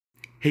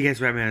Hey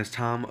guys, my name is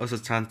Tom, also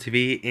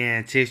TomTheTV,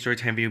 and today's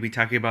storytime video will be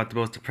talking about the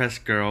most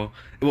depressed girl,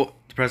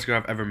 depressed girl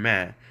I've ever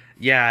met.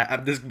 Yeah,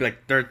 this is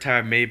like third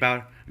time I made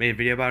a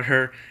video about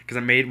her, because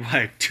I made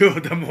like two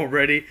of them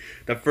already.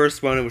 The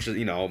first one was just,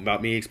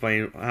 about me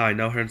explaining how I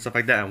know her and stuff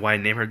like that, and why I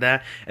named her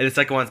that. And the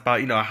second one's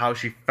about, how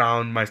she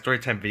found my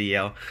storytime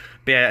video.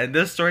 But yeah, in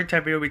this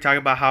storytime video, we talk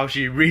about how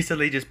she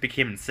recently just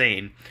became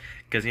insane.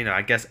 Because,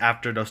 I guess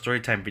after those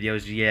storytime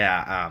videos,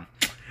 yeah,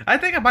 I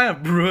think I might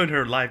have ruined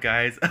her life,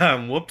 guys.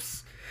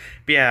 Whoops.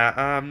 But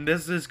yeah,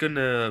 this is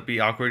gonna be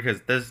awkward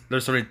because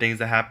there's so many things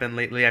that happened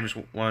lately. I just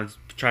want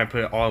to try and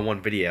put it all in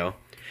one video.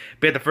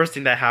 But yeah, the first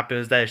thing that happened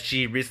is that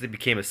she recently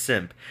became a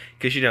simp.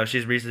 Because,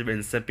 she's recently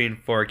been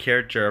simping for a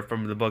character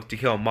from the book To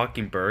Kill a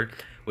Mockingbird,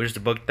 which is the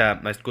book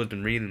that my school's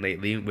been reading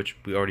lately, which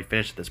we already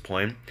finished at this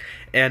point.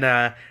 And,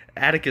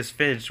 Atticus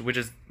Finch, which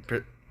is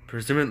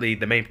presumably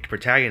the main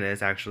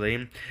protagonist,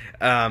 actually.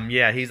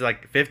 Yeah, he's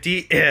like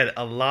 50, and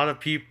a lot of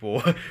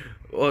people,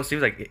 well, it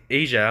seems like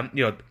Asia,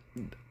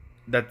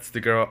 that's the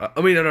girl.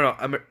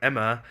 No.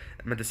 Emma.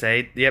 I meant to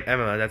say, yep,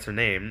 Emma. That's her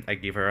name. I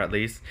gave her at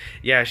least.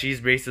 Yeah,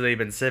 she's basically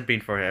been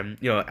simping for him.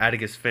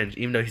 Atticus Finch,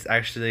 even though he's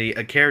actually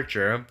a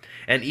character,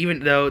 and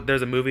even though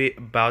there's a movie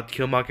about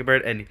Kill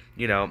Mockingbird, and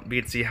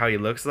we can see how he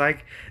looks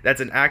like.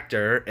 That's an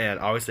actor, and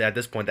obviously at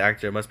this point the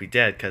actor must be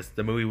dead because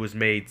the movie was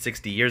made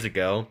 60 years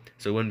ago,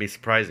 so it wouldn't be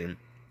surprising.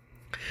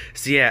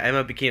 So yeah,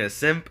 Emma became a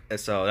simp,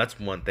 so that's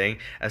one thing.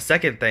 A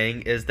second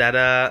thing is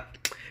that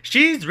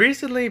she's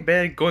recently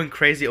been going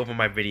crazy over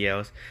my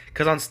videos.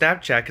 Cause on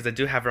Snapchat, cause I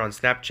do have her on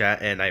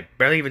Snapchat, and I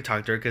barely even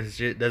talk to her because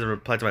she doesn't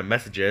reply to my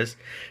messages.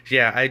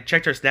 Yeah, I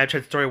checked her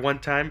Snapchat story one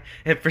time,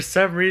 and for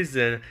some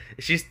reason,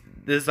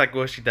 this is like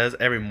what she does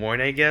every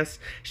morning, I guess.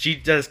 She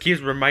just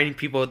keeps reminding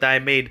people that I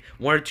made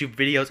one or two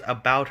videos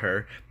about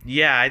her.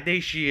 Yeah, I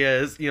think she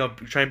is,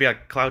 trying to be a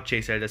clout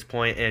chaser at this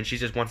point, and she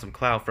just wants some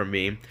clout from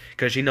me,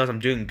 because she knows I'm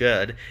doing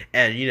good,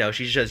 and,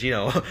 she's just,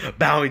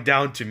 bowing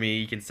down to me,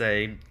 you can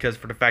say, because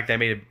for the fact that I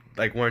made,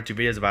 like, one or two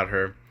videos about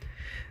her.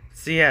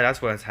 So, yeah,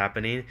 that's what's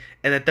happening.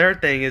 And the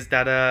third thing is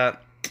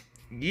that,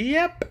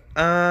 yep,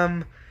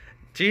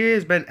 she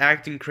has been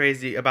acting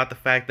crazy about the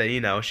fact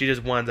that, she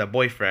just wants a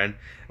boyfriend,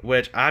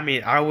 which, I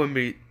mean, I wouldn't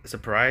be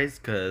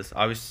surprised, because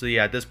obviously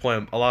at this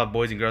point, a lot of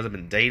boys and girls have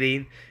been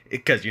dating,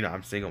 because,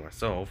 I'm single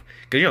myself,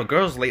 because,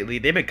 girls lately,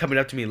 they've been coming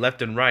up to me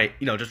left and right,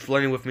 just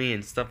flirting with me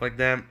and stuff like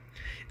that.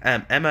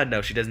 Emma,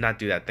 no, she does not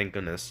do that, thank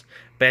goodness.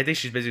 But I think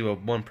she's busy with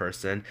one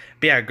person.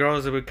 But yeah,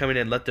 girls have been coming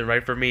in left and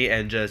right for me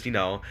and just,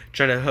 trying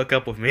to hook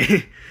up with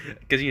me.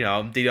 Because, they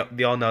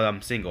all know that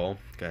I'm single.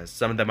 Because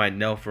some of them I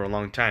know for a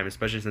long time,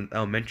 especially since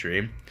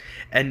elementary.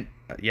 And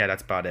yeah,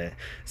 that's about it.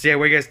 So yeah,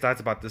 what are your guys'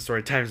 thoughts about this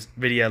story times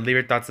video? Leave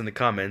your thoughts in the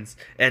comments.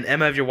 And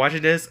Emma, if you're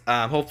watching this,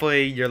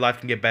 hopefully your life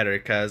can get better.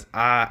 Because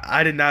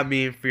I did not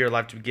mean for your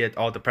life to get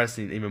all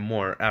depressing even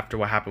more after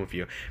what happened with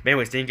you. But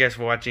anyways, thank you guys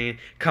for watching.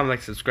 Comment,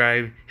 like,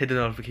 subscribe, hit the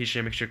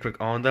notification, make sure to click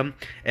all of them.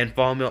 And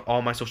follow me on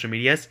all my social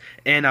medias.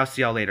 And I'll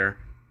see y'all later.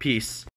 Peace.